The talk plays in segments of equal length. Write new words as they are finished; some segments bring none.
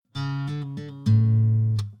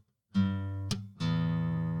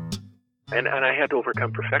And I had to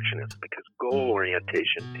overcome perfectionism because goal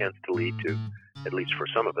orientation tends to lead to, at least for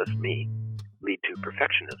some of us, me, lead to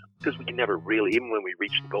perfectionism. Because we can never really, even when we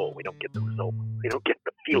reach the goal, we don't get the result. We don't get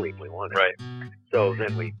the feeling we wanted. Right. So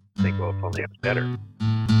then we think, well, if only it's better.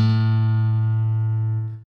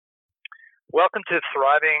 Welcome to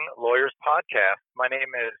Thriving Lawyers Podcast. My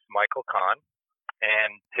name is Michael Kahn,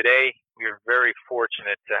 and today we are very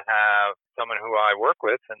fortunate to have someone who I work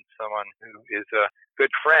with and someone who is a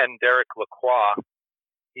good friend, Derek Lacroix.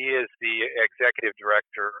 He is the Executive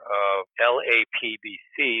Director of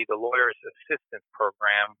LAPBC, the Lawyers Assistance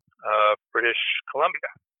Program of British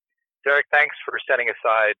Columbia. Derek, thanks for setting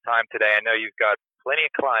aside time today. I know you've got plenty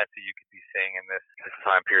of clients that you could be seeing in this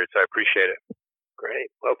time period, so I appreciate it.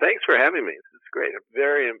 Great. Well, thanks for having me. This is great. A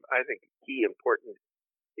very, I think, key, important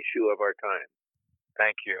issue of our time.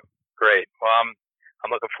 Thank you. Great. Well, I'm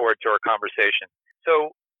looking forward to our conversation.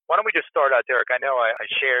 So why don't we just start out, Derek? I know I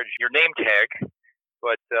shared your name tag,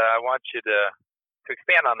 but I want you to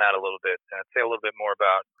expand on that a little bit and say a little bit more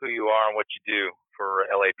about who you are and what you do for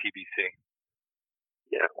LAPBC.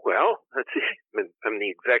 Yeah, well, let's see. I'm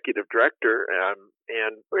the executive director,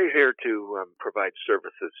 and we're here to provide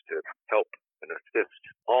services to help and assist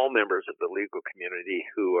all members of the legal community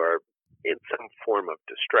who are in some form of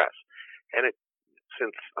distress. And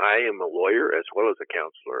since I am a lawyer as well as a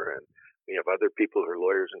counselor, and we have other people who are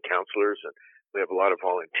lawyers and counselors, and we have a lot of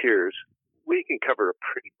volunteers, we can cover a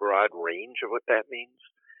pretty broad range of what that means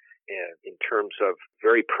in terms of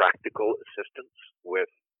very practical assistance with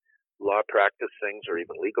law practice things or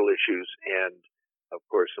even legal issues, and of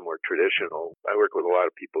course the more traditional. I work with a lot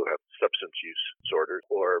of people who have substance use disorders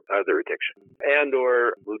or other addiction and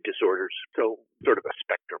or mood disorders, so sort of a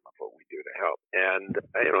spectrum of what we do to help. And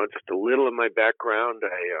just a little of my background.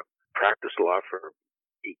 I practiced law for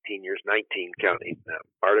 18 years, 19 counting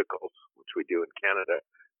articles, which we do in Canada.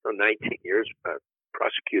 So 19 years,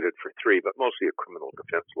 prosecuted for 3, but mostly a criminal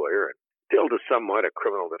defense lawyer, and still to somewhat a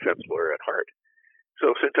criminal defense lawyer at heart.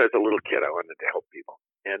 So since I was a little kid, I wanted to help people.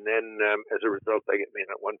 And then as a result,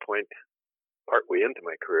 at one point, partway into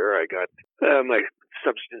my career, I got my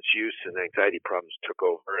substance use and anxiety problems took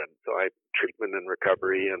over. And so I treatment and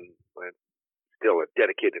recovery, and I still have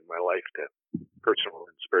dedicated my life to personal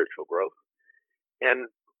and spiritual growth. And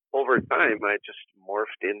over time, I just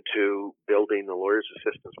morphed into building the Lawyers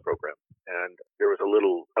Assistance Program. And there was a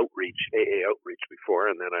little outreach, AA outreach before,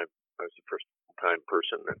 and then I was the first time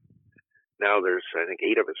person. And now there's, I think,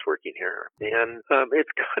 8 of us working here. And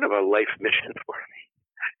it's kind of a life mission for me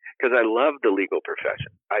because I love the legal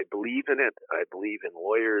profession. I believe in it. I believe in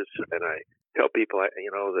lawyers. And I tell people,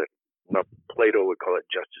 that Plato would call it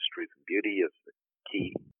justice, truth, and beauty as the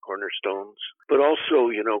key cornerstones. But also,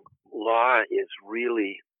 law is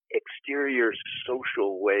really exterior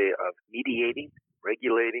social way of mediating,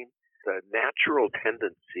 regulating the natural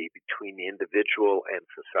tendency between the individual and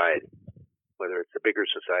society. Whether it's a bigger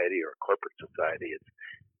society or a corporate society,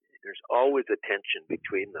 there's always a tension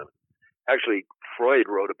between them. Actually, Freud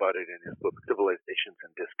wrote about it in his book, Civilizations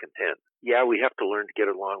and Discontent. Yeah, we have to learn to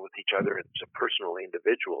get along with each other. It's a personal,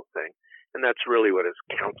 individual thing. And that's really what, as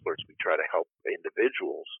counselors, we try to help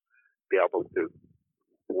individuals be able to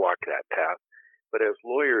walk that path. But as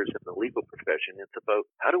lawyers in the legal profession, it's about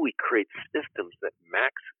how do we create systems that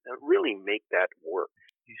really make that work.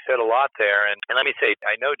 You said a lot there, and let me say,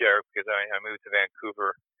 I know Derek because I moved to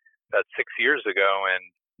Vancouver about 6 years ago, and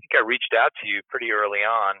I think I reached out to you pretty early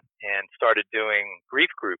on and started doing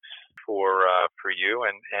grief groups for you,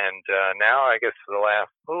 and now I guess for the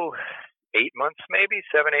last 8 months, maybe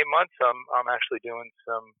 7-8 months, I'm actually doing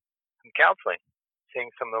some counseling,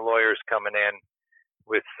 seeing some of the lawyers coming in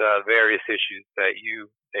with various issues that you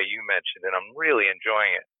mentioned, and I'm really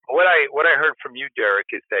enjoying it. What I heard from you,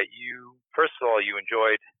 Derek, is that you, first of all, you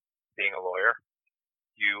enjoyed being a lawyer.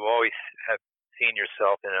 You always have seen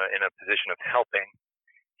yourself in a position of helping.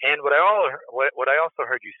 And what I also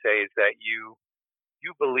heard you say is that you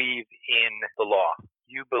believe in the law.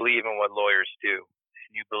 You believe in what lawyers do.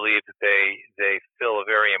 And you believe that they fill a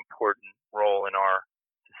very important role in our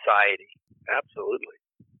society. Absolutely.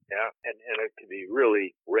 Yeah, and it can be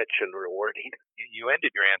really rich and rewarding. You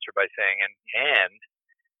ended your answer by saying, and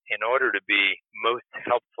in order to be most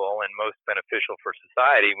helpful and most beneficial for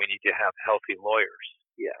society, we need to have healthy lawyers.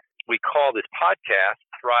 Yeah. We call this podcast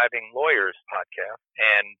Thriving Lawyers Podcast,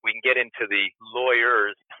 and we can get into the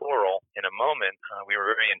lawyers, plural, in a moment. We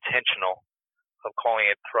were very intentional of calling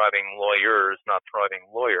it Thriving Lawyers, not Thriving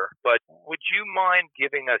Lawyer. But would you mind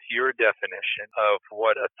giving us your definition of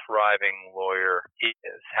what a thriving lawyer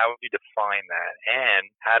is? How would you define that? And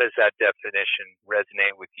how does that definition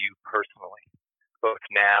resonate with you personally, both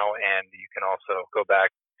now and you can also go back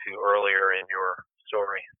to earlier in your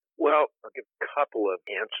story? Well, I'll give a couple of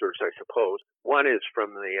answers, I suppose. One is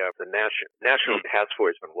from the National Task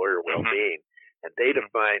Force on Lawyer Well-Being, and they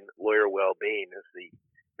define lawyer well-being as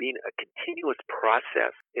being a continuous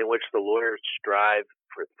process in which the lawyers strive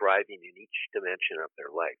for thriving in each dimension of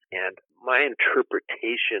their life. And my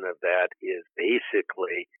interpretation of that is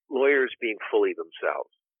basically lawyers being fully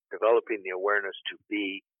themselves, developing the awareness to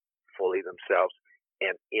be fully themselves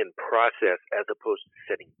and in process as opposed to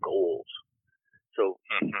setting goals. So,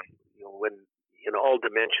 when in all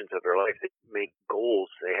dimensions of their life they make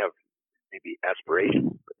goals, they have maybe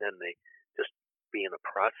aspirations, but then they just be in a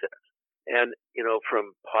process. And,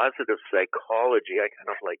 from positive psychology, I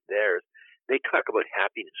kind of like theirs. They talk about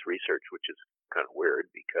happiness research, which is kind of weird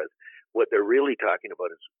because what they're really talking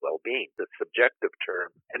about is well-being, the subjective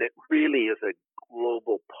term. And it really is a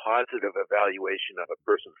global positive evaluation of a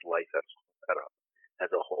person's life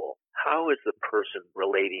as a whole. How is the person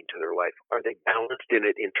relating to their life? Are they balanced in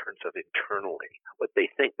it in terms of internally, what they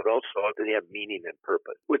think, but also do they have meaning and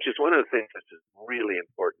purpose, which is one of the things that's just really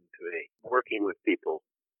important to me, working with people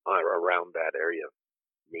around that area of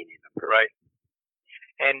meaning and purpose. Right.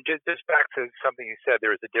 And just back to something you said,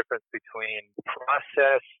 there is a difference between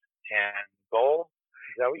process and goal.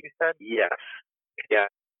 Is that what you said? Yes. Yeah.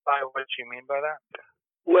 By what you mean by that?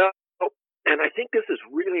 Well, and I think this is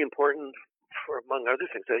really important for, among other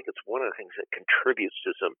things, I think it's one of the things that contributes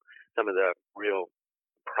to some of the real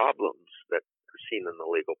problems that are seen in the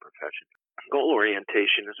legal profession. Goal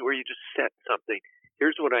orientation is where you just set something.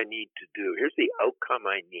 Here's what I need to do. Here's the outcome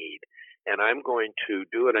I need, and I'm going to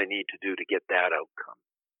do what I need to do to get that outcome.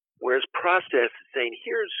 Whereas process is saying,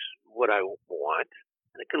 here's what I want.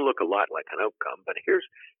 And it can look a lot like an outcome, but here's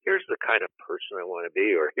the kind of person I want to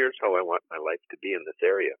be, or here's how I want my life to be in this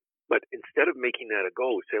area. But instead of making that a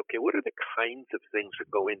goal, we say, okay, what are the kinds of things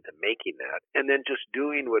that go into making that? And then just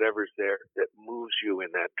doing whatever's there that moves you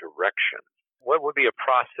in that direction. What would be a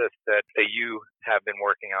process that you have been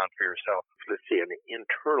working on for yourself? Let's see, an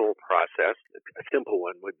internal process. A simple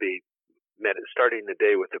one would be starting the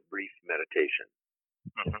day with a brief meditation.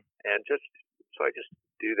 And so I just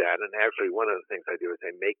do that. And actually, one of the things I do is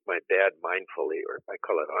I make my bed mindfully, or I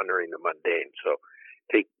call it honoring the mundane. So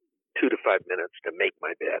take 2 to 5 minutes to make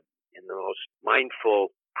my bed in the most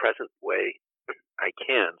mindful, present way I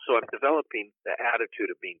can. So I'm developing the attitude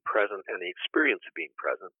of being present and the experience of being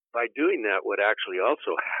present. By doing that, what actually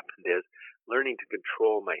also happened is learning to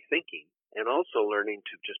control my thinking, and also learning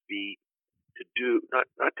to just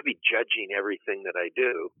not to be judging everything that I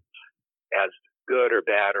do as good or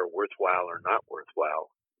bad or worthwhile or not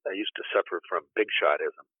worthwhile. I used to suffer from big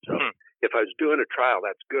shotism. So if I was doing a trial,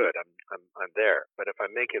 that's good. I'm there. But if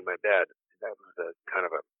I'm making my bed, that was a kind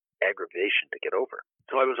of a aggravation to get over.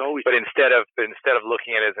 So I was always. But instead of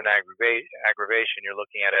looking at it as an aggravation, you're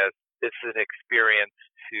looking at it as this is an experience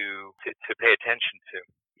to pay attention to.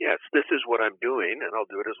 Yes, this is what I'm doing, and I'll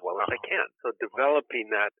do it as well as I can. So developing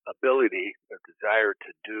that ability or desire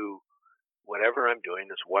to do whatever I'm doing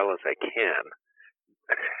as well as I can,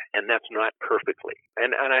 and that's not perfectly.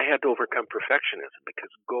 And I had to overcome perfectionism, because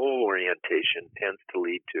goal orientation tends to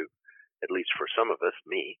lead to, at least for some of us,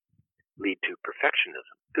 lead to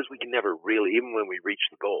perfectionism, because we can never really, even when we reach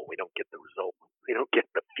the goal, we don't get the result. We don't get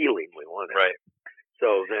the feeling we wanted. Right.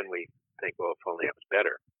 So then we think, well, if only it was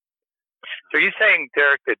better. So are you saying,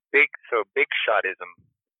 Derek, that big shotism,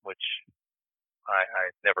 which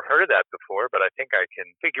I've never heard of that before, but I think I can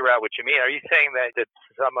figure out what you mean. Are you saying that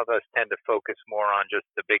some of us tend to focus more on just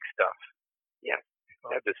the big stuff? Yeah.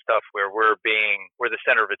 The stuff where we're the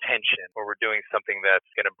center of attention, or we're doing something that's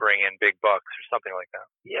going to bring in big bucks or something like that.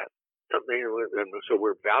 Yeah. So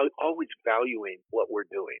we're always valuing what we're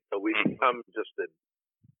doing. So we become just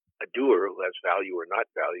a doer who has value or not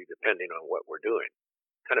value depending on what we're doing,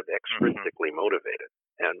 kind of extrinsically motivated.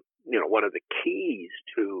 And, one of the keys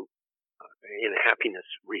to, in happiness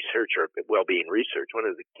research or well-being research, one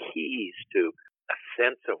of the keys to a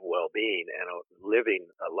sense of well-being and living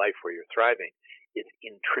a life where you're thriving is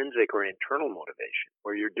intrinsic or internal motivation,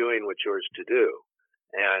 where you're doing what's yours to do.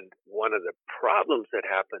 And one of the problems that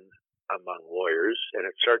happens among lawyers, and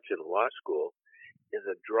it starts in law school, is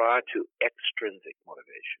a draw to extrinsic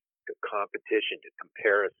motivation, to competition, to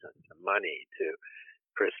comparison, to money, to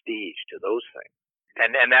prestige, to those things.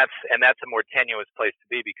 And that's a more tenuous place to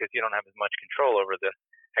be, because you don't have as much control over the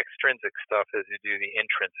extrinsic stuff as you do the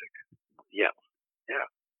intrinsic. Yeah.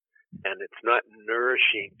 And it's not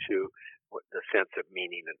nourishing to the sense of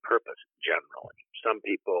meaning and purpose generally. Some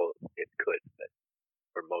people it could, but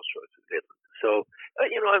for most of us it isn't. So,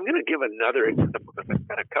 I'm going to give another example. I've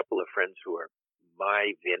got a couple of friends who are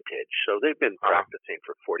my vintage. So they've been practicing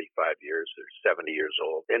for 45 years. They're 70 years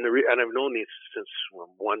old. And I've known these since,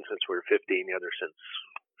 one since we were 15, the other since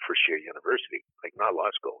first year university, like not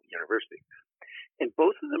law school, university. And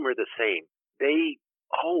both of them are the same. They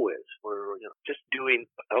always were, just doing,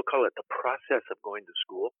 I'll call it the process of going to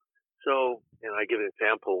school. So, I give an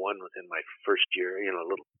example. One was in my first year, a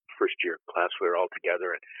little first year class. We were all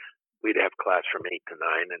together, and we'd have class from 8 to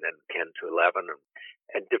 9 and then 10 to 11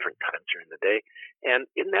 and different times during the day. And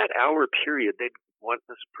in that hour period, they'd want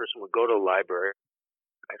this person would go to the library,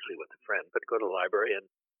 actually with a friend, but go to the library and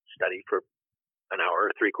study for an hour,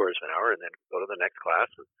 3/4 of an hour, and then go to the next class.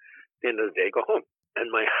 And at the end of the day, go home. And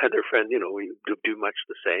my other friend, we do much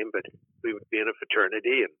the same, but we would be in a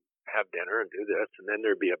fraternity and have dinner and do this. And then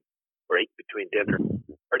there'd be a break between dinner and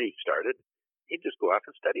the party started. He'd just go off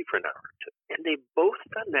and study for an hour or two. And they've both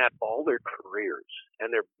done that all their careers.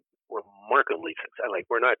 And they're remarkably successful. Like,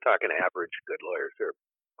 we're not talking average good lawyers. They're,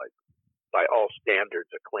 like, by all standards,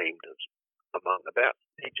 acclaimed as among the best.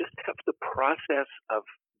 They just have the process of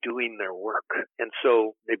doing their work. And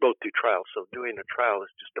so they both do trials. So doing a trial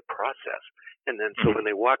is just a process. And then so when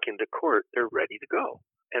they walk into court, they're ready to go.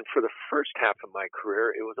 And for the first half of my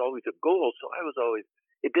career, it was always a goal. So I was always,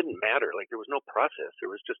 it didn't matter. Like, there was no process. There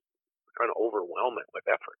was just trying to overwhelm it with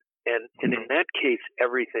effort. And in that case,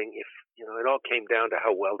 everything, if, it all came down to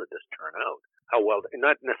how well did this turn out? How well,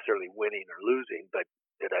 not necessarily winning or losing, but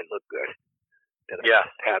did I look good? Did I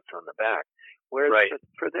have pats on the back? Whereas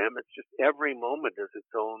for them, it's just every moment is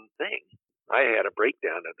its own thing. I had a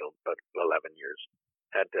breakdown at about 11 years,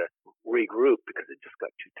 had to regroup because it just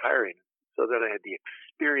got too tiring. So then I had the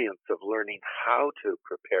experience of learning how to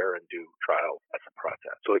prepare and do trial as a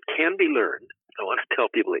process. So it can be learned. I want to tell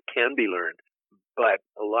people it can be learned, but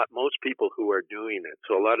most people who are doing it,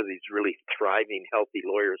 so a lot of these really thriving, healthy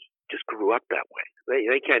lawyers just grew up that way.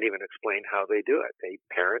 They can't even explain how they do it. They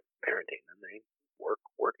parenting, and they work.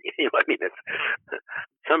 It's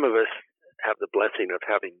some of us have the blessing of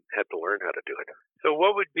having had to learn how to do it. So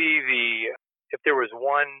what would be if there was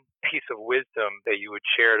one piece of wisdom that you would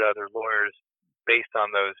share to other lawyers based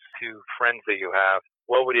on those two friends that you have,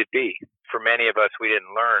 what would it be? For many of us, we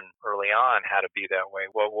didn't learn early on how to be that way.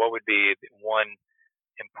 What would be one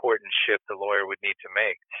important shift a lawyer would need to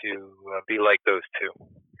make to be like those two?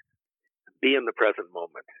 Be in the present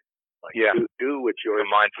moment. Like, do what yours.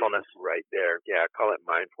 Mindfulness. Right there. Yeah, call it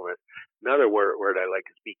mindfulness. Another word I like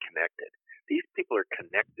is be connected. These people are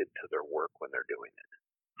connected to their work when they're doing it.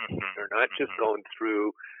 They're not just going through,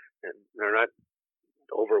 and they're not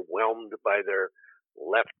overwhelmed by their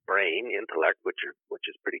left brain intellect, which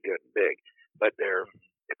is pretty good and big, but they're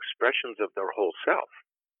expressions of their whole self.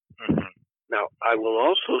 Now, I will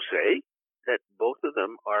also say that both of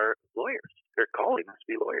them are lawyers. Their calling must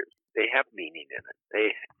be lawyers. They have meaning in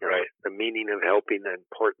it. The meaning of helping, the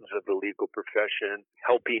importance of the legal profession,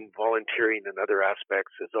 helping, volunteering, and other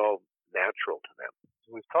aspects is all natural to them.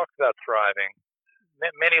 We've talked about thriving.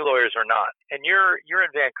 Many lawyers are not. And you're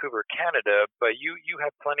in Vancouver, Canada, but you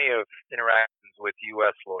have plenty of interactions with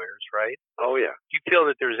U.S. lawyers, right? Oh, yeah. Do you feel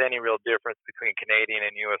that there's any real difference between Canadian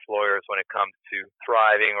and U.S. lawyers when it comes to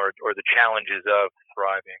thriving or the challenges of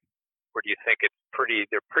thriving? Or do you think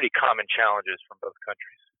they're pretty common challenges from both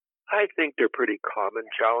countries? I think they're pretty common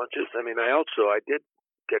challenges. I mean, I did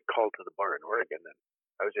get called to the bar in Oregon, and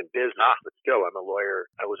I was in business, but still, I'm a lawyer.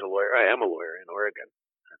 I am a lawyer in Oregon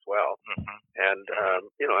as well. And,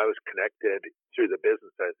 I was connected through the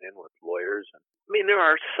business I was in with lawyers. And, I mean, there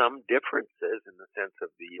are some differences in the sense of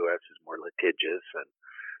the U.S. is more litigious, and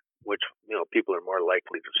which, people are more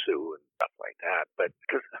likely to sue and stuff like that. But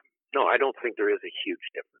I don't think there is a huge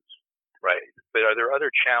difference. Right. But are there other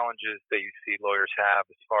challenges that you see lawyers have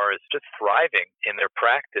as far as just thriving in their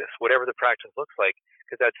practice, whatever the practice looks like?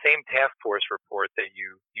 Because that same task force report that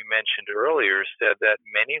you mentioned earlier said that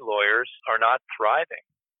many lawyers are not thriving.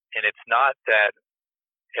 And it's not that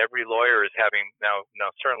every lawyer is having now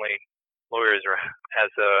certainly lawyers are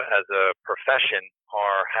as a profession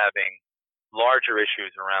are having larger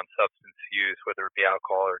issues around substance use, whether it be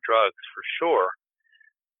alcohol or drugs, for sure.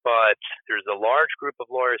 But there's a large group of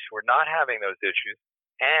lawyers who are not having those issues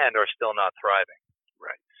and are still not thriving.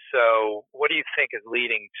 Right. So what do you think is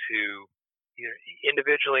leading to, either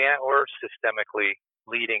individually or systemically,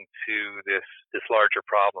 leading to this larger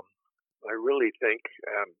problem? I really think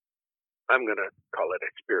I'm going to call it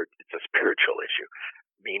it's a spiritual issue,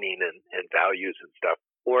 meaning and values and stuff.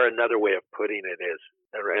 Or another way of putting it is,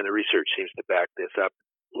 and the research seems to back this up,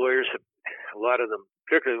 lawyers have, a lot of them,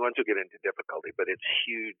 particularly the ones who get into difficulty, but it's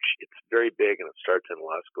huge, it's very big, and it starts in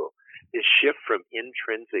law school, is shift from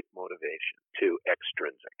intrinsic motivation to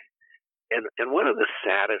extrinsic. And one of the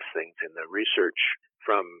saddest things in the research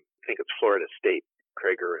from, I think it's Florida State,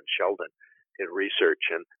 Krager and Sheldon did research,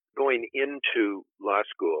 and going into law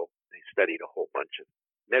school, they measured a whole bunch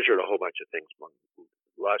of things among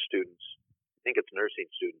law students. I think it's nursing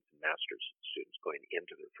students and master's students going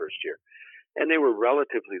into their first year. And they were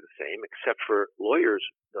relatively the same, except for lawyers.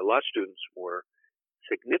 The law students were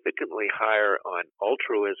significantly higher on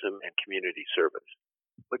altruism and community service,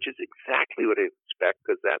 which is exactly what I expect,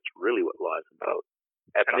 because that's really what law is about.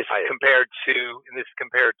 And this is compared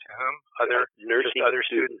to whom? Nursing other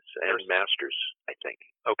students and masters, I think.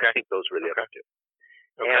 Okay. I think those were the other two.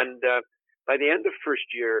 Okay. And by the end of first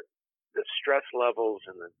year, the stress levels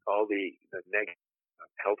and all the negative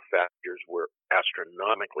health factors were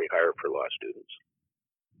astronomically higher for law students.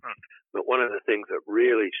 But one of the things that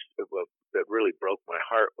really broke my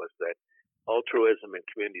heart was that altruism and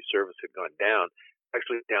community service had gone down,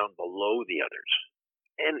 actually down below the others.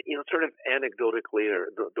 And, sort of anecdotally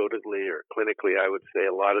or clinically, I would say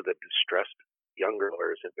a lot of the distressed younger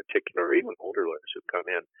lawyers in particular, or even older lawyers who come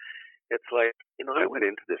in, it's like, I went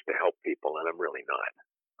into this to help people, and I'm really not.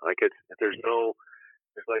 Like, there's no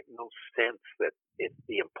sense that it's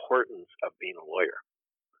the importance of being a lawyer.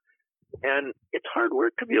 And it's hard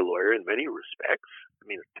work to be a lawyer in many respects. I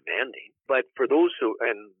mean, it's demanding. But for those who,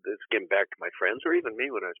 and this getting back to my friends, or even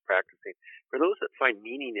me when I was practicing, for those that find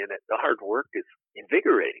meaning in it, the hard work is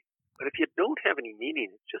invigorating. But if you don't have any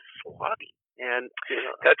meaning, it's just slogging. And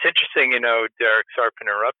that's interesting, Derek, sorry for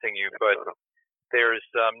interrupting you, but there's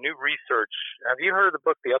new research. Have you heard of the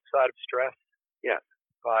book, The Upside of Stress? Yeah.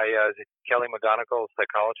 By Kelly McGonigal, a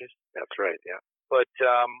psychologist? That's right, yeah. But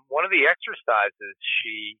one of the exercises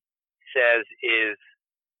she says is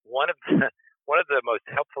one of the most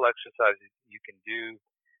helpful exercises you can do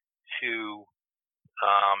to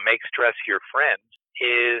make stress your friend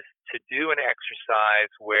is to do an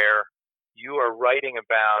exercise where you are writing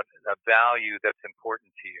about a value that's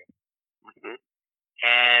important to you,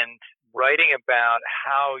 and writing about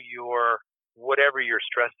how whatever you're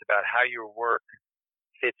stressed about, how your work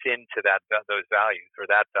fits into those values or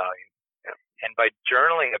that value. And by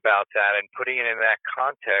journaling about that and putting it in that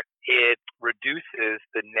context, it reduces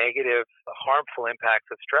the negative, harmful impacts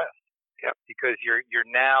of stress. Yep. Because you're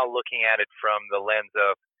now looking at it from the lens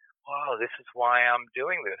of, wow, this is why I'm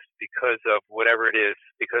doing this, because of whatever it is,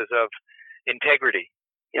 because of integrity,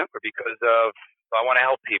 or because of I want to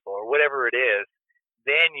help people, or whatever it is.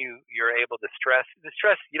 Then you're able to stress. The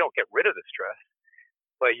stress, you don't get rid of the stress,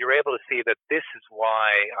 but you're able to see that this is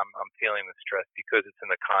why I'm feeling the stress, because it's in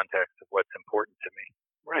the context of what's important to me.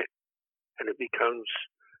 Right. And it becomes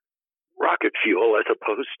rocket fuel as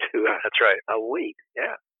opposed to that's right. a weight.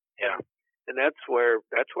 Yeah. Yeah. And that's why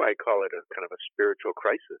I call it a kind of a spiritual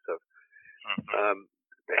crisis of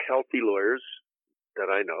the healthy lawyers that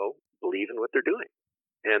I know believe in what they're doing,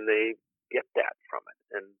 and they get that from it.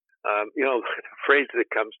 And the phrase that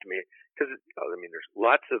comes to me, because there's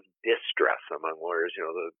lots of distress among lawyers.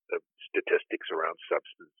 The statistics around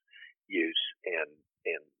substance use and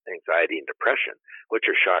anxiety and depression, which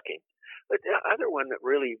are shocking. But the other one that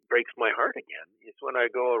really breaks my heart again is when I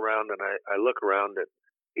go around and I look around at,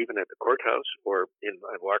 even at the courthouse, or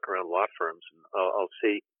I walk around law firms, and I'll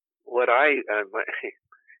see what I'm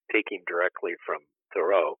taking directly from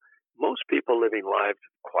Thoreau. Most people living lives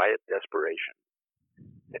of quiet desperation.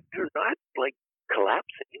 They're not like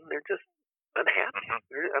collapsing. They're just unhappy.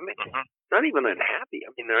 Not even unhappy.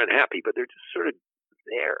 They're unhappy, but they're just sort of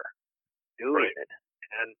there doing it.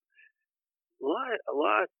 And a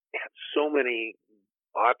lot have so many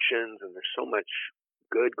options, and there's so much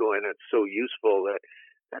good going. It's so useful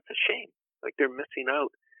that's a shame. Like, they're missing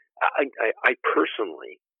out. I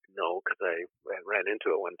personally know, because I ran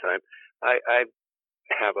into it one time. I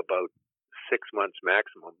have about 6 months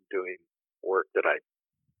maximum doing work that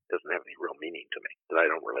doesn't have any real meaning to me, that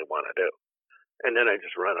I don't really want to do. And then I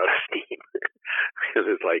just run out of steam,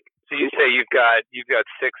 because it's like. So you say you've got 6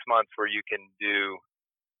 months where you can do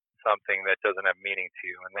something that doesn't have meaning to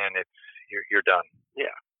you, and then you're done.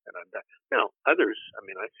 Yeah, and I'm done. Now, others,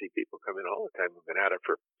 I see people come in all the time who've been at it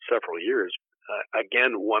for several years.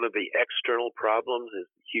 Again, one of the external problems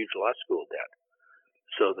is huge law school debt.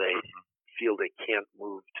 So they feel they can't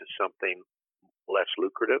move to something less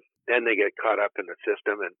lucrative. Then they get caught up in the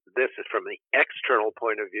system. And this is from the external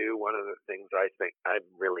point of view. One of the things I think I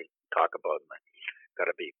really talk about, and I've got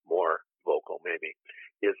to be more vocal maybe,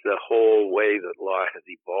 is the whole way that law has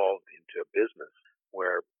evolved into a business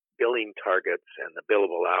where billing targets and the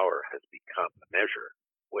billable hour has become the measure,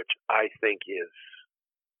 which I think is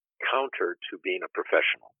counter to being a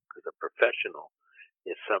professional, because a professional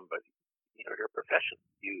is somebody your profession.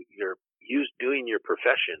 Doing your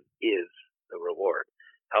profession is the reward.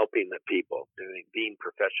 Helping the people, being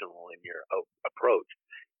professional in your approach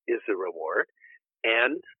is the reward,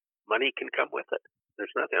 and money can come with it.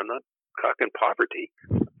 There's nothing. I'm not talking poverty.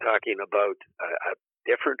 I'm talking about a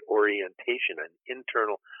different orientation, an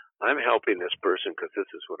internal. I'm helping this person because this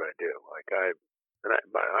is what I do.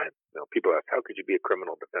 People ask, how could you be a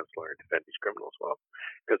criminal defense lawyer and defend these criminals? Well,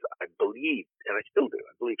 because I believe, and I still do,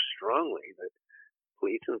 I believe strongly that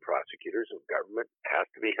police and prosecutors and government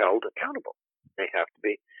have to be held accountable. They have to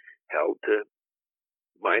be held to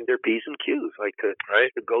mind their P's and Q's,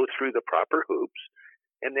 to go through the proper hoops,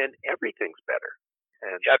 and then everything's better.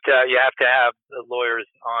 And you have to have the lawyers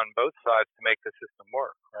on both sides to make the system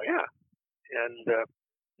work, right? Yeah, and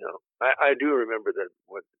I do remember that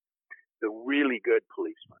when the really good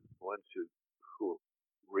policemen, the ones who were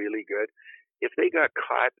really good, if they got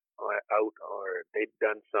caught out or they'd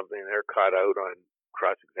done something, they're caught out on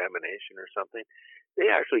cross-examination or something, they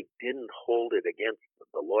actually didn't hold it against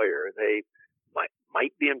the lawyer. They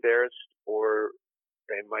might be embarrassed, or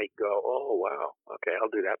they might go, oh, wow, okay, I'll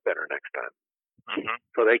do that better next time. Mm-hmm.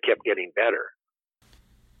 So they kept getting better.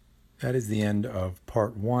 That is the end of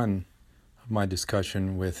part 1 of my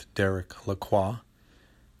discussion with Derek Lacroix.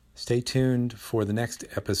 Stay tuned for the next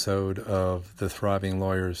episode of the Thriving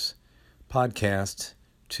Lawyers podcast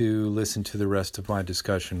to listen to the rest of my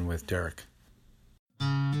discussion with Derek.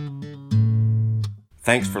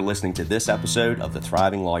 Thanks for listening to this episode of the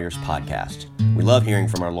Thriving Lawyers podcast. We love hearing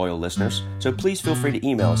from our loyal listeners, so please feel free to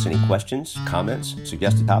email us any questions, comments,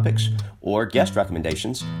 suggested topics, or guest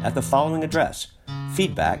recommendations at the following address: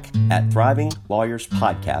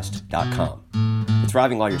 feedback@thrivinglawyerspodcast.com. The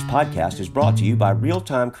Thriving Lawyers podcast is brought to you by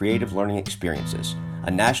Real-Time Creative Learning Experiences,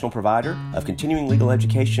 a national provider of continuing legal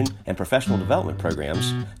education and professional development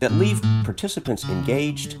programs that leave participants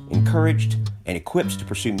engaged, encouraged, and equipped to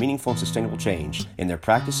pursue meaningful and sustainable change in their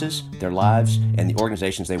practices, their lives, and the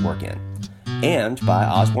organizations they work in. And by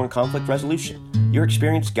Osborne Conflict Resolution, your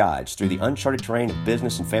experienced guides through the uncharted terrain of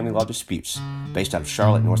business and family law disputes, based out of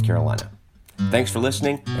Charlotte, North Carolina. Thanks for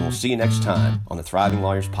listening, and we'll see you next time on the Thriving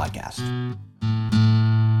Lawyers podcast.